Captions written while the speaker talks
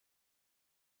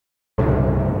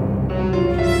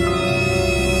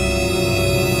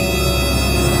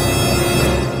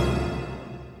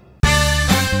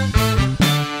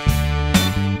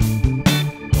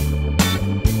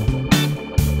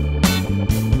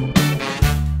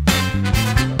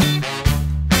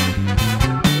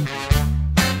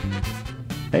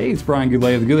Hey, it's Brian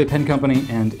Goulet of the Goulet Pen Company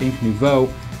and Ink Nouveau.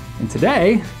 And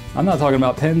today, I'm not talking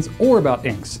about pens or about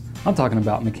inks. I'm talking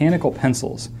about mechanical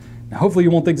pencils. Now, hopefully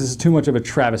you won't think this is too much of a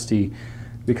travesty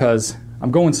because I'm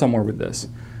going somewhere with this.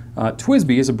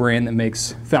 TWSBI is a brand that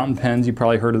makes fountain pens. You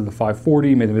probably heard of the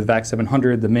 540, made with VAC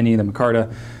 700, the Mini, the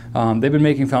Micarta. They've been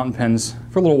making fountain pens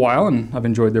for a little while and I've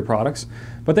enjoyed their products.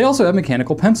 But they also have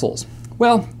mechanical pencils.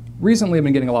 Well, recently I've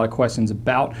been getting a lot of questions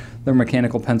about their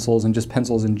mechanical pencils and just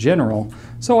pencils in general.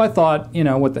 So I thought, you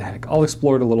know, what the heck, I'll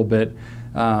explore it a little bit.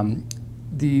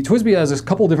 The TWSBI has a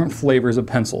couple different flavors of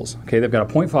pencils. Okay, they've got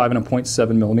a 0.5 and a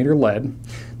 0.7 millimeter lead.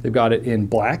 They've got it in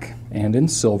black and in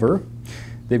silver.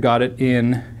 They've got it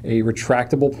in a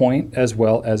retractable point as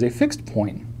well as a fixed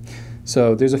point.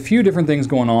 So there's a few different things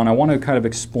going on. I want to kind of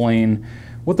explain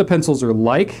what the pencils are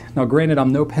like. Now granted,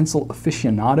 I'm no pencil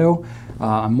aficionado.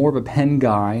 I'm more of a pen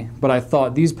guy, but I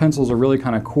thought these pencils are really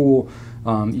kind of cool.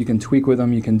 You can tweak with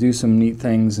them, you can do some neat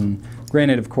things, and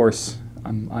granted, of course,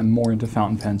 I'm more into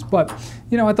fountain pens, but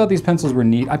you know, I thought these pencils were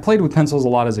neat. I played with pencils a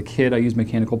lot as a kid. I used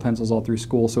mechanical pencils all through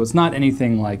school, so it's not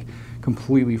anything like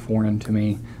completely foreign to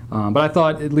me. But I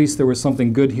thought at least there was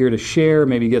something good here to share,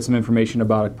 maybe get some information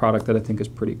about a product that I think is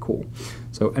pretty cool.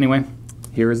 So anyway,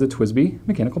 here is the TWSBI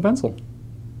mechanical pencil.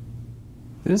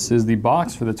 This is the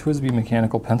box for the TWSBI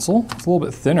mechanical pencil. It's a little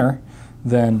bit thinner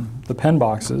than the pen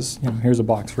boxes. You know, here's a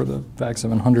box for the VAC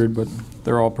 700, but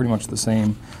they're all pretty much the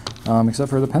same,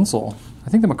 except for the pencil. I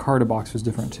think the Micarta box was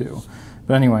different too.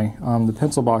 But anyway, the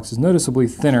pencil box is noticeably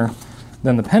thinner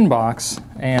than the pen box,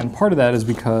 and part of that is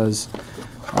because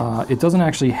it doesn't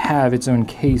actually have its own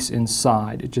case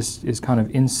inside. It just is kind of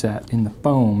inset in the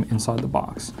foam inside the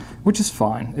box, which is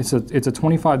fine. It's a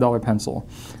 $25 pencil,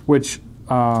 which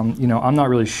you know, I'm not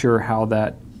really sure how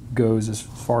that goes as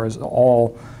far as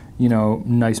all, you know,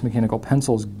 nice mechanical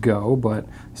pencils go, but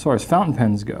as far as fountain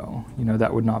pens go, you know,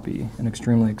 that would not be an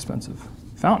extremely expensive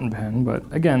fountain pen, but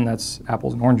again, that's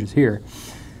apples and oranges here.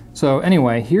 So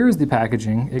anyway, here's the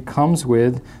packaging. It comes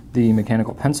with the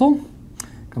mechanical pencil,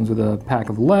 comes with a pack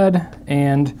of lead,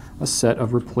 and a set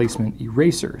of replacement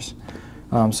erasers.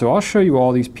 So I'll show you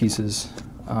all these pieces.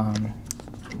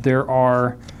 There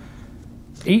are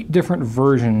 8 different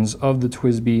versions of the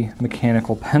TWSBI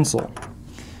mechanical pencil.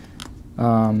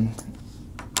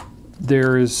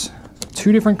 There's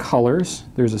 2 different colors.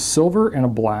 There's a silver and a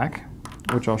black,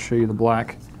 which I'll show you the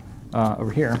black over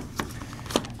here.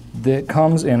 That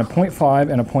comes in a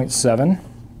 0.5 and a 0.7,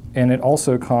 and it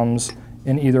also comes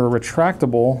in either a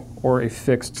retractable or a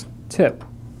fixed tip.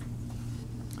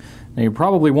 Now you're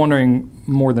probably wondering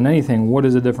more than anything, what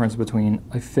is the difference between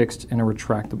a fixed and a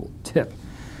retractable tip?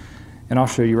 And I'll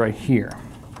show you right here.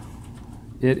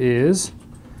 It is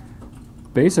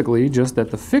basically just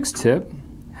that the fixed tip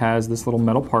has this little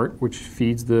metal part which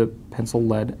feeds the pencil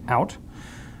lead out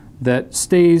that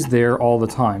stays there all the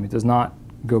time. It does not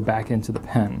go back into the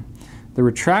pen. The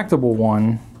retractable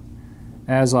one,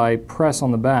 as I press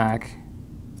on the back,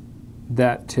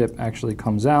 that tip actually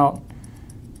comes out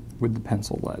with the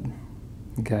pencil lead.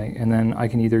 Okay, and then I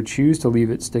can either choose to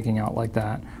leave it sticking out like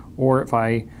that, or if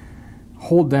I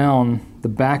hold down the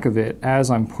back of it as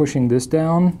I'm pushing this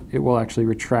down, it will actually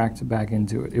retract back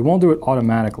into it. It won't do it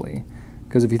automatically,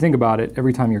 because if you think about it,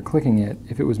 every time you're clicking it,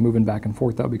 if it was moving back and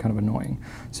forth, that would be kind of annoying.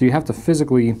 So you have to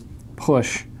physically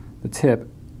push the tip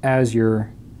as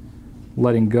you're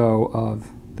letting go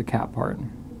of the cap part,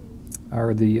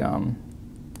 or the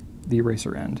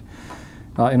eraser end,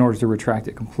 in order to retract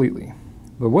it completely.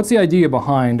 But what's the idea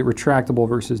behind retractable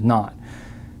versus not?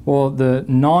 Well, the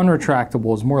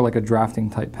non-retractable is more like a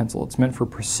drafting type pencil. It's meant for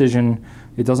precision.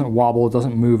 It doesn't wobble, it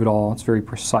doesn't move at all. It's very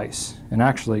precise. And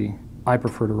actually, I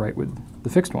prefer to write with the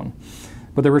fixed one.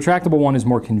 But the retractable one is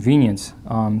more convenient.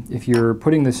 If you're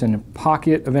putting this in a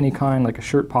pocket of any kind, like a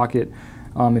shirt pocket,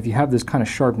 if you have this kind of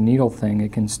sharp needle thing,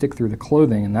 it can stick through the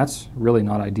clothing, and that's really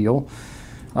not ideal.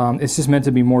 It's just meant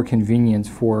to be more convenient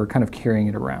for kind of carrying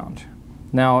it around.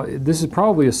 Now, this is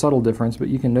probably a subtle difference, but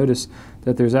you can notice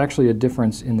that there's actually a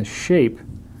difference in the shape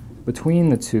between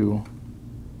the two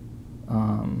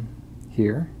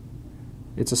here.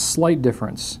 It's a slight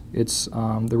difference. It's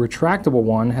the retractable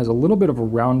one has a little bit of a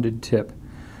rounded tip,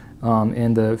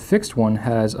 and the fixed one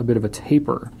has a bit of a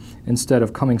taper instead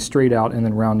of coming straight out and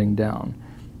then rounding down.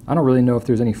 I don't really know if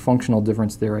there's any functional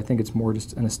difference there. I think it's more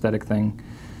just an aesthetic thing.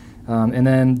 And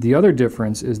then the other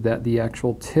difference is that the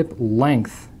actual tip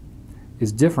length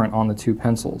is different on the 2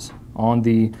 pencils. On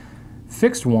the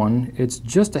fixed one, it's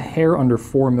just a hair under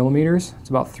 4 millimeters. It's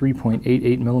about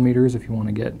 3.88 millimeters if you want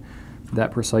to get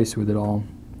that precise with it all.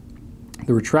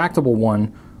 The retractable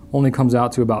one only comes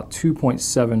out to about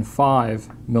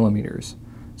 2.75 millimeters.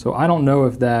 So I don't know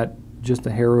if that just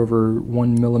a hair over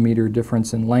 1 millimeter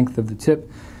difference in length of the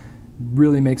tip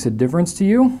really makes a difference to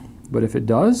you, but if it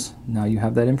does, now you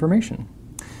have that information.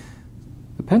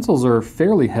 The pencils are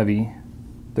fairly heavy.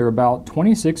 They're about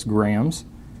 26 grams,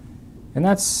 and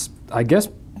that's, I guess,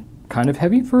 kind of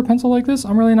heavy for a pencil like this.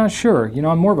 I'm really not sure. You know,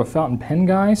 I'm more of a fountain pen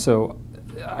guy, so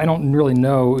I don't really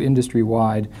know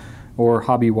industry-wide or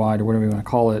hobby-wide or whatever you want to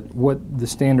call it, what the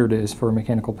standard is for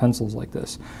mechanical pencils like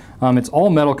this. It's all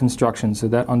metal construction, so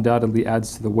that undoubtedly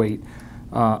adds to the weight.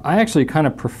 I actually kind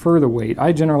of prefer the weight.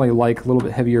 I generally like a little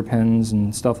bit heavier pens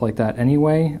and stuff like that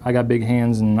anyway. I got big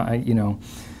hands, and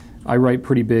I write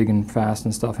pretty big and fast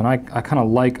and stuff, and I kind of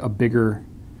like a bigger,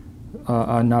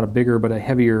 not a bigger, but a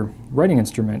heavier writing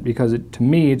instrument, because to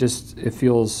me it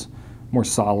feels more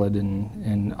solid,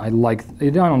 and I like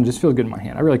it. I don't just feel good in my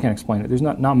hand. I really can't explain it. There's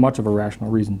not much of a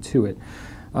rational reason to it.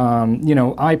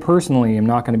 I personally am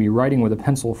not going to be writing with a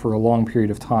pencil for a long period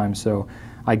of time, so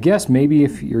I guess maybe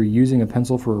if you're using a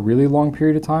pencil for a really long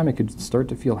period of time, it could start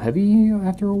to feel heavy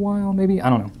after a while, maybe. I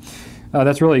don't know.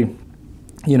 That's really,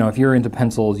 if you're into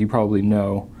pencils, you probably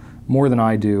know more than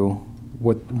I do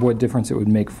what difference it would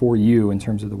make for you in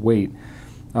terms of the weight.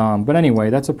 But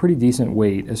anyway, that's a pretty decent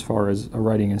weight as far as a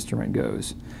writing instrument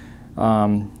goes.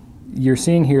 You're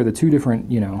seeing here the two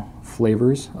different,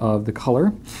 flavors of the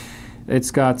color. It's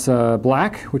got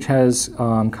black, which has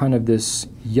kind of this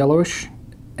yellowish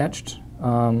etched,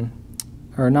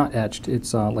 or not etched,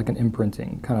 it's like an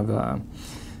imprinting, kind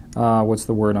of, what's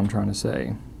the word I'm trying to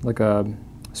say? Like a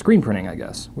screen printing, I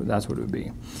guess. That's what it would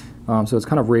be. So it's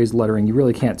kind of raised lettering. You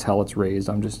really can't tell it's raised.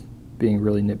 I'm just being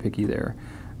really nitpicky there.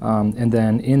 And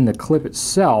then in the clip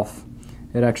itself,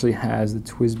 it actually has the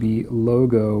TWSBI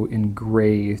logo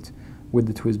engraved with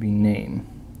the TWSBI name.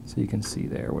 So you can see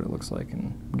there what it looks like.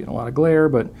 And I'm getting a lot of glare,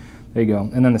 but there you go.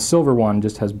 And then the silver one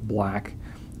just has black,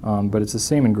 but it's the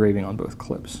same engraving on both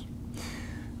clips.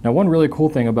 Now, one really cool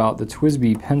thing about the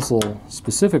TWSBI pencil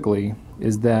specifically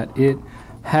is that it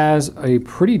has a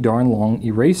pretty darn long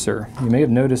eraser. You may have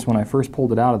noticed when I first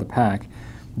pulled it out of the pack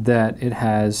that it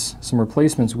has some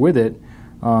replacements with it.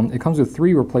 It comes with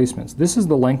 3 replacements. This is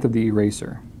the length of the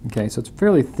eraser. Okay, so it's a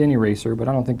fairly thin eraser, but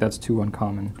I don't think that's too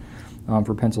uncommon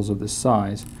for pencils of this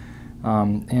size.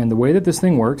 And the way that this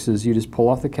thing works is you just pull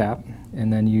off the cap,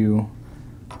 and then you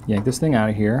yank this thing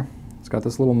out of here. It's got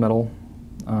this little metal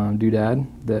doodad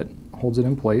that holds it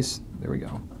in place. There we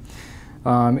go.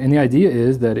 And the idea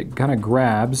is that it kind of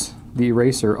grabs the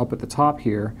eraser up at the top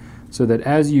here, so that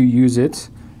as you use it,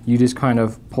 you just kind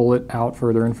of pull it out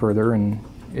further and further, and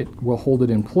it will hold it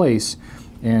in place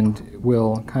and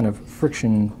will kind of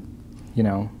friction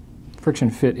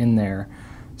fit in there,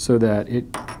 so that it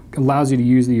allows you to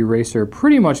use the eraser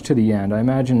pretty much to the end. I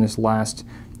imagine this last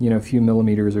few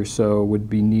millimeters or so would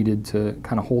be needed to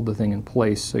kind of hold the thing in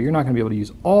place. So you're not going to be able to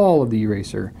use all of the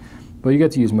eraser, but you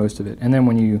get to use most of it. And then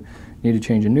when you need to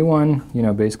change a new one,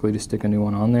 basically just stick a new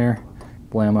one on there,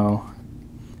 blammo,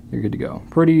 you're good to go.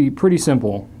 Pretty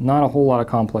simple. Not a whole lot of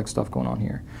complex stuff going on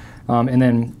here. And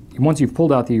then once you've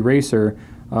pulled out the eraser,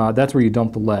 that's where you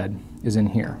dump the lead, is in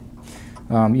here.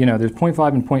 There's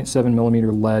 0.5 and 0.7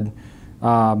 millimeter lead.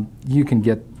 You can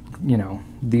get,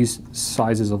 these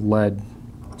sizes of lead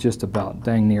just about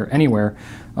dang near anywhere.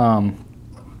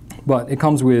 But it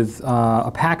comes with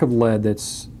a pack of lead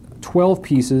that's 12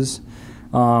 pieces.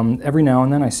 Every now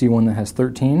and then I see one that has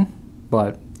 13,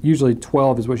 but usually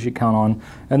 12 is what you count on.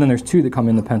 And then there's 2 that come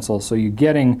in the pencil, so you're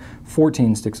getting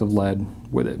 14 sticks of lead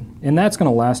with it. And that's going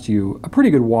to last you a pretty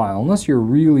good while, unless you're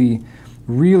really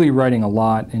writing a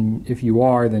lot. And if you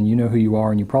are, then you know who you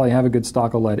are, and you probably have a good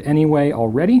stock of lead anyway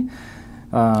already.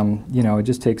 It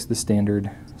just takes the standard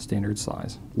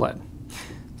size lead.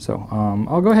 So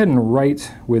I'll go ahead and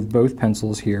write with both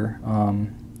pencils here.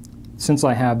 Since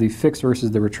I have the fixed versus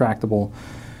the retractable,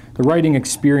 the writing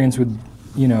experience with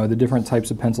the different types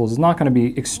of pencils is not going to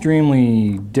be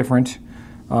extremely different,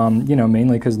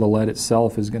 mainly because the lead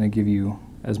itself is going to give you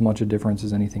as much a difference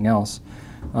as anything else.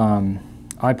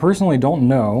 I personally don't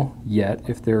know yet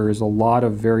if there is a lot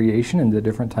of variation in the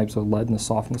different types of lead and the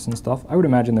softness and stuff. I would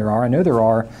imagine there are. I know there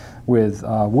are with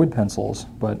wood pencils,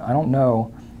 but I don't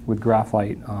know with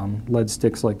graphite lead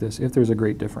sticks like this if there's a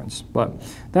great difference. But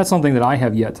that's something that I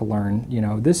have yet to learn.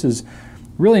 This is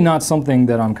really not something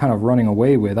that I'm kind of running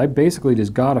away with. I basically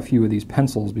just got a few of these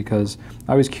pencils because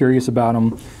I was curious about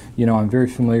them. I'm very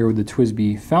familiar with the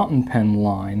TWSBI fountain pen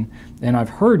line, and I've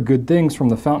heard good things from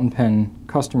the fountain pen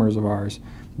customers of ours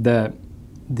that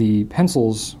the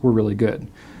pencils were really good.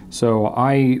 So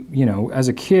as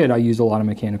a kid, I used a lot of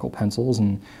mechanical pencils,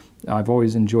 and I've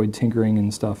always enjoyed tinkering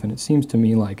and stuff, and it seems to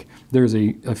me like there's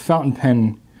a fountain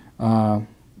pen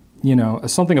you know,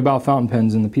 something about fountain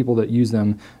pens and the people that use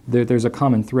them, there's a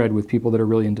common thread with people that are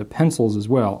really into pencils as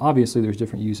well. Obviously, there's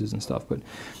different uses and stuff, but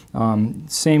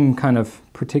same kind of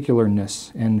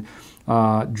particularness and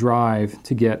drive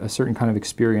to get a certain kind of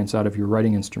experience out of your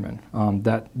writing instrument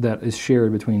that is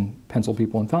shared between pencil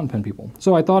people and fountain pen people.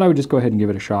 So I thought I would just go ahead and give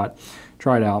it a shot,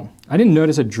 try it out. I didn't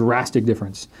notice a drastic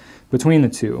difference between the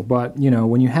two, but you know,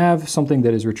 when you have something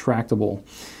that is retractable,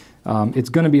 it's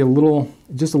going to be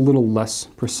just a little less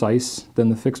precise than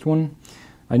the fixed one.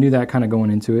 I knew that kind of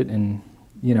going into it, and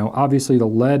you know, obviously the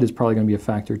lead is probably going to be a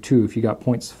factor too. If you got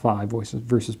 0.5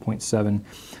 versus 0.7,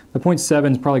 the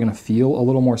 0.7 is probably going to feel a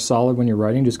little more solid when you're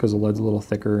writing, just because the lead's a little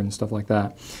thicker and stuff like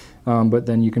that. But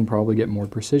then you can probably get more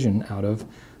precision out of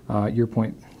your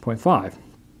 0.5.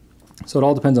 So it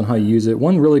all depends on how you use it.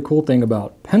 One really cool thing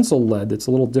about pencil lead that's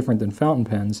a little different than fountain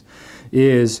pens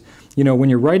is, you know, when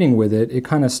you're writing with it, it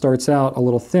kind of starts out a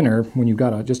little thinner when you've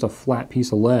got just a flat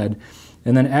piece of lead.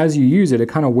 And then as you use it, it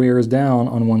kind of wears down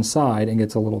on one side and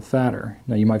gets a little fatter.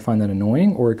 Now you might find that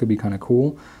annoying, or it could be kind of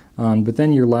cool. But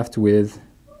then you're left with,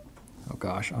 oh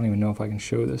gosh, I don't even know if I can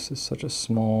show this. It's such a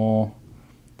small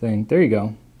thing. There you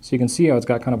go. So you can see how it's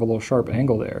got kind of a little sharp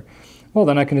angle there. Well,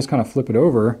 then I can just kind of flip it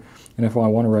over, and if I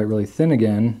want to write really thin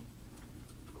again,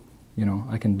 you know,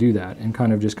 I can do that and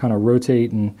kind of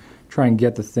rotate and try and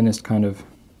get the thinnest kind of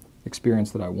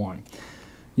experience that I want.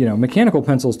 You know, mechanical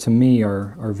pencils to me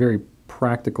are a very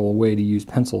practical way to use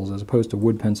pencils, as opposed to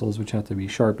wood pencils, which have to be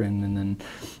sharpened and then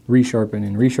resharpened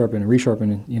and resharpened and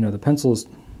resharpened. And, you know, the pencils,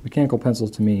 mechanical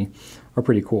pencils to me are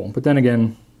pretty cool. But then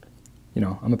again, you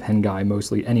know, I'm a pen guy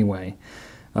mostly anyway.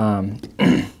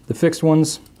 The fixed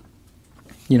ones,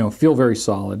 you know, feel very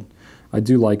solid. I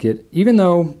do like it. Even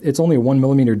though it's only a 1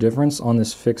 millimeter difference on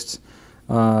this fixed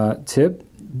tip,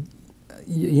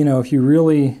 you know, if you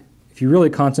really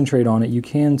concentrate on it, you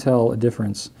can tell a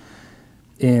difference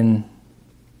in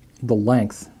the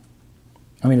length.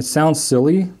 I mean, it sounds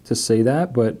silly to say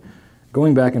that, but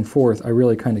going back and forth, I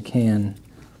really kind of can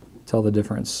tell the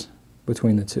difference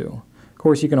between the two. Of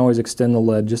course, you can always extend the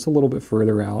lead just a little bit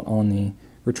further out on the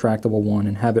retractable one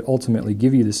and have it ultimately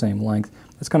give you the same length.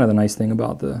 That's kind of the nice thing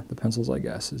about the pencils, I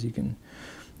guess, is you can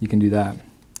do that.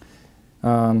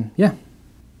 Yeah,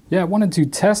 I wanted to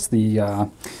test the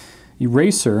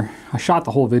eraser. I shot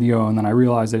the whole video and then I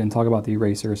realized I didn't talk about the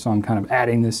eraser, so I'm kind of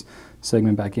adding this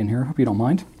segment back in here. Hope you don't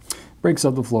mind. Breaks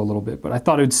up the flow a little bit, but I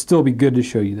thought it would still be good to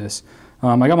show you this.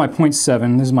 I got my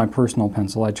 0.7. This is my personal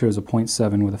pencil. I chose a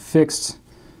 0.7 with a fixed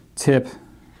tip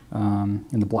in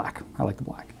the black. I like the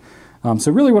black.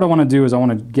 So really what I want to do is I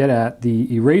want to get at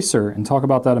the eraser and talk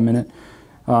about that a minute.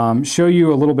 Show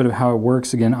you a little bit of how it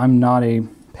works. Again, I'm not a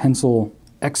pencil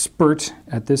expert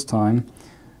at this time,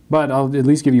 but I'll at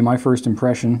least give you my first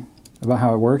impression about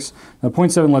how it works. The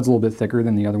 0.7 lead's a little bit thicker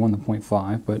than the other one, the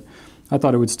 0.5, but I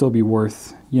thought it would still be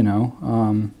worth, you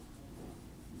know,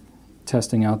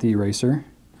 testing out the eraser.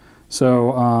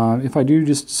 So if I do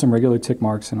just some regular tick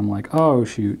marks and I'm like, oh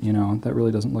shoot, you know, that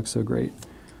really doesn't look so great.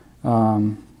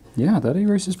 Yeah, that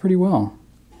erases pretty well.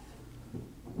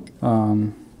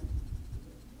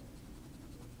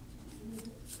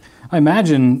 I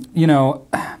imagine, you know,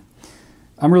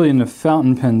 I'm really into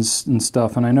fountain pens and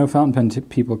stuff, and I know fountain pen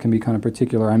people can be kind of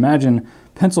particular. I imagine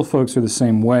pencil folks are the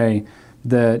same way,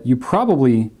 that you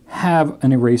probably have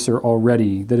an eraser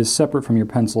already that is separate from your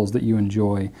pencils that you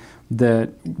enjoy,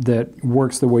 that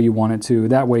works the way you want it to.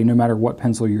 That way, no matter what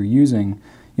pencil you're using,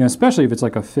 you know, especially if it's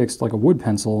like a fixed, like a wood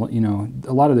pencil, you know,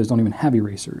 a lot of those don't even have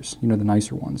erasers, you know, the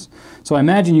nicer ones. So I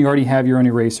imagine you already have your own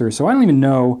eraser, so I don't even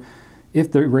know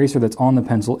if the eraser that's on the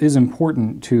pencil is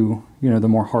important to, you know, the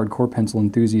more hardcore pencil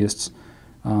enthusiasts.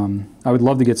 I would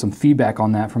love to get some feedback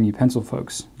on that from you pencil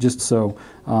folks, just so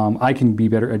I can be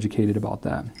better educated about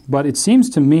that. But it seems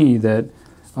to me that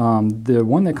the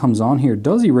one that comes on here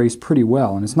does erase pretty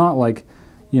well, and it's not like,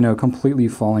 you know, completely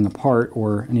falling apart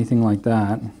or anything like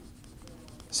that.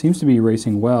 Seems to be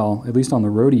erasing well, at least on the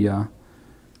Rhodia.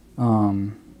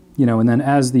 You know, and then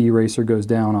as the eraser goes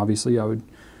down, obviously I would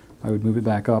move it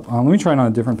back up. Let me try it on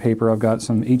a different paper. I've got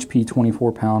some HP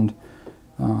 24-pound,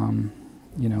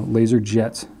 you know, laser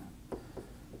jet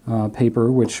paper,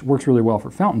 which works really well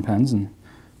for fountain pens, and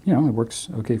you know, it works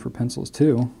okay for pencils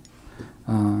too.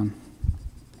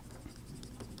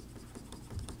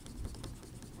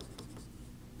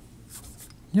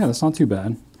 Yeah, that's not too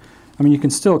bad. I mean, you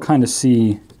can still kind of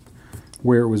see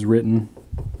where it was written.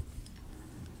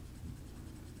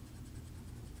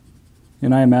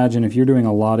 And I imagine if you're doing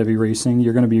a lot of erasing,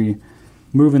 you're going to be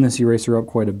moving this eraser up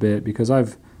quite a bit, because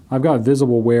I've got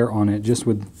visible wear on it just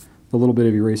with the little bit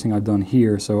of erasing I've done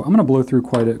here. So I'm going to blow through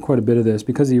quite a bit of this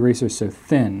because the eraser is so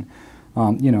thin.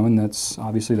 You know, and that's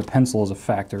obviously the pencil is a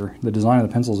factor. The design of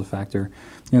the pencil is a factor.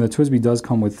 You know, the TWSBI does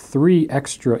come with 3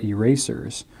 extra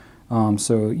erasers.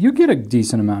 So you get a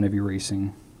decent amount of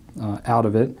erasing out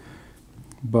of it.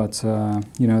 But,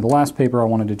 you know, the last paper I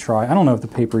wanted to try, I don't know if the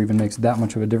paper even makes that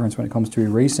much of a difference when it comes to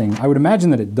erasing. I would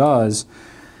imagine that it does,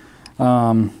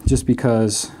 just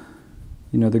because,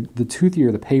 you know, the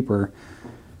toothier the paper,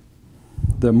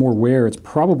 the more wear it's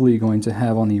probably going to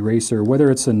have on the eraser.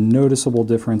 Whether it's a noticeable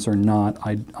difference or not,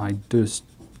 I just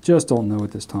don't know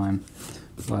at this time.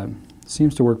 But it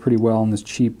seems to work pretty well on this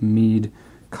cheap Mead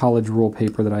college rule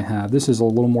paper that I have. This is a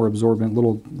little more absorbent,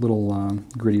 little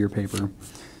grittier paper.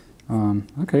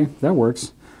 Okay, that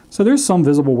works. So there's some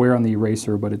visible wear on the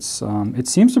eraser, but it's it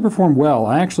seems to perform well.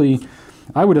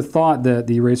 I would have thought that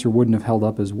the eraser wouldn't have held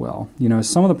up as well. You know,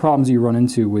 some of the problems you run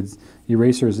into with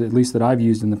erasers, at least that I've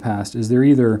used in the past, is they're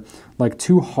either like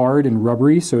too hard and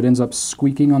rubbery, so it ends up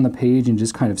squeaking on the page and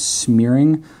just kind of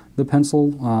smearing the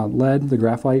pencil lead, the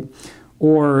graphite,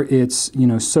 or it's, you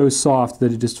know, so soft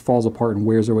that it just falls apart and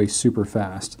wears away super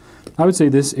fast. I would say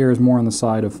this errs more on the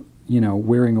side of, you know,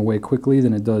 wearing away quickly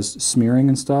than it does smearing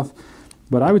and stuff,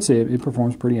 but I would say it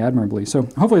performs pretty admirably. So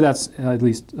hopefully that's at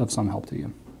least of some help to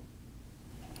you.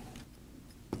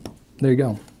 There you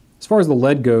go. As far as the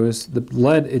lead goes, the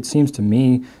lead, it seems to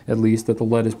me at least that the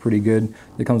lead is pretty good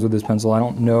that comes with this pencil. I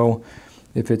don't know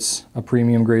if it's a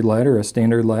premium grade lead or a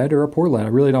standard lead or a poor lead. I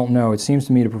really don't know. It seems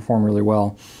to me to perform really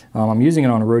well. I'm using it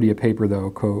on a rhodia paper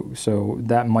though, so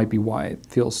that might be why it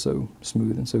feels so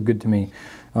smooth and so good to me.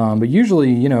 But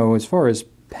usually, you know, as far as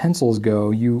pencils go,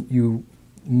 you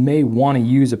may want to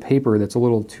use a paper that's a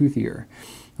little toothier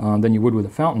than you would with a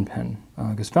fountain pen,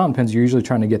 because fountain pens, you're usually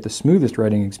trying to get the smoothest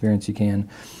writing experience you can.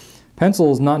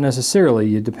 Pencils, not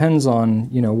necessarily. It depends on,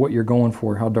 you know, what you're going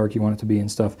for, how dark you want it to be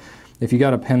and stuff. If you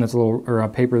got a pen that's a little, or a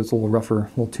paper that's a little rougher,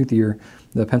 a little toothier,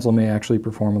 the pencil may actually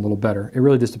perform a little better. It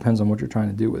really just depends on what you're trying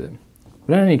to do with it.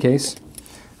 But in any case,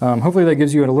 hopefully that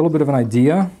gives you a little bit of an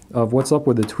idea of what's up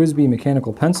with the TWSBI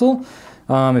mechanical pencil.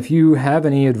 If you have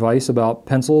any advice about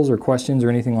pencils or questions or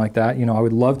anything like that, you know, I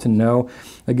would love to know.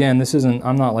 Again,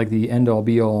 I'm not like the end-all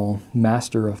be-all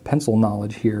master of pencil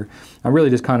knowledge here. I'm really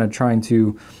just kind of trying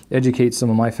to educate some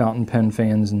of my fountain pen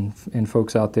fans and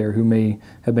folks out there who may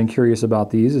have been curious about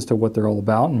these as to what they're all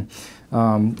about, and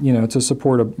you know, to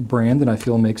support a brand that I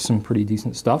feel makes some pretty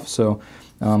decent stuff. So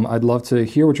I'd love to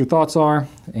hear what your thoughts are,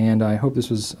 and I hope this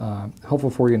was helpful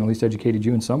for you and at least educated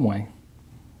you in some way.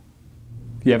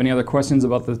 If you have any other questions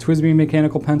about the TWSBI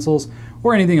mechanical pencils,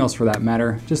 or anything else for that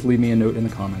matter, just leave me a note in the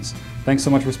comments. Thanks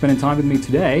so much for spending time with me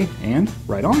today, and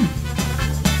right on!